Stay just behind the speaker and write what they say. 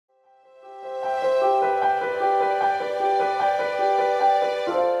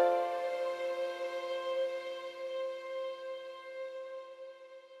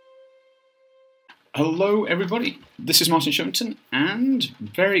Hello everybody, this is Martin Shillington and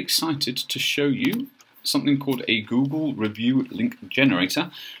very excited to show you something called a Google Review Link Generator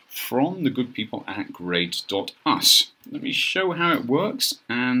from the good people at Grade.us. Let me show how it works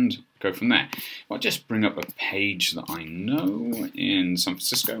and go from there. I'll just bring up a page that I know in San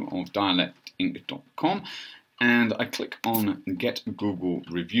Francisco of dialectinc.com and I click on Get Google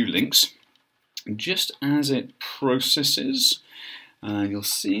Review Links. Just as it processes, you'll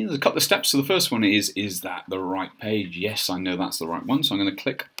see there's a couple of steps. So the first one is that the right page? Yes, I know that's the right one. So I'm going to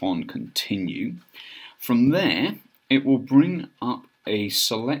click on Continue. From there, it will bring up a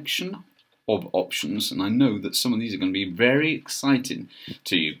selection of options. And I know that some of these are going to be very exciting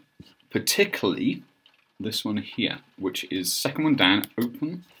to you. Particularly this one here, which is second one down,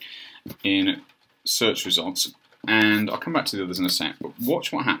 open in search results. And I'll come back to the others in a sec. But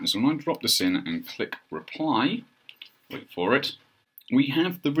watch what happens when I drop this in and click Reply. Wait for it. We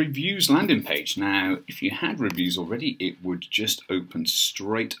have the reviews landing page. Now, if you had reviews already, it would just open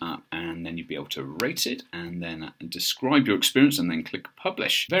straight up and then you'd be able to rate it and then describe your experience and then click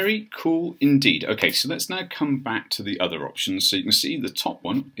publish. Very cool indeed. Okay, so let's now come back to the other options. So you can see the top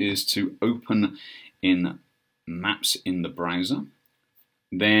one is to open in Maps in the browser.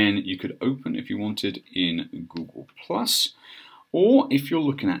 Then you could open, if you wanted, in Google+. Or if you're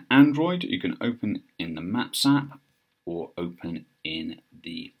looking at Android, you can open in the Maps app or open in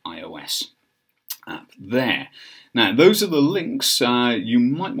the iOS app there. Now, those are the links. You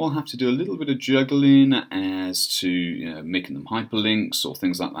might well have to do a little bit of juggling as to making them hyperlinks or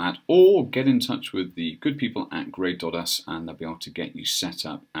things like that, or get in touch with the good people at Grade.us and they'll be able to get you set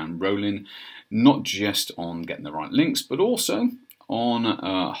up and rolling, not just on getting the right links, but also on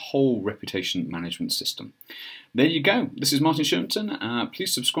a whole reputation management system. There you go. This is Martin Shillington.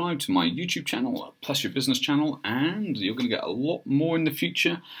 Please subscribe to my YouTube channel, plus your business channel, and you're going to get a lot more in the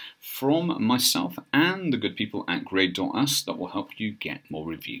future from myself and the good people at Grade.us that will help you get more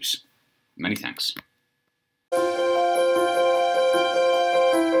reviews. Many thanks.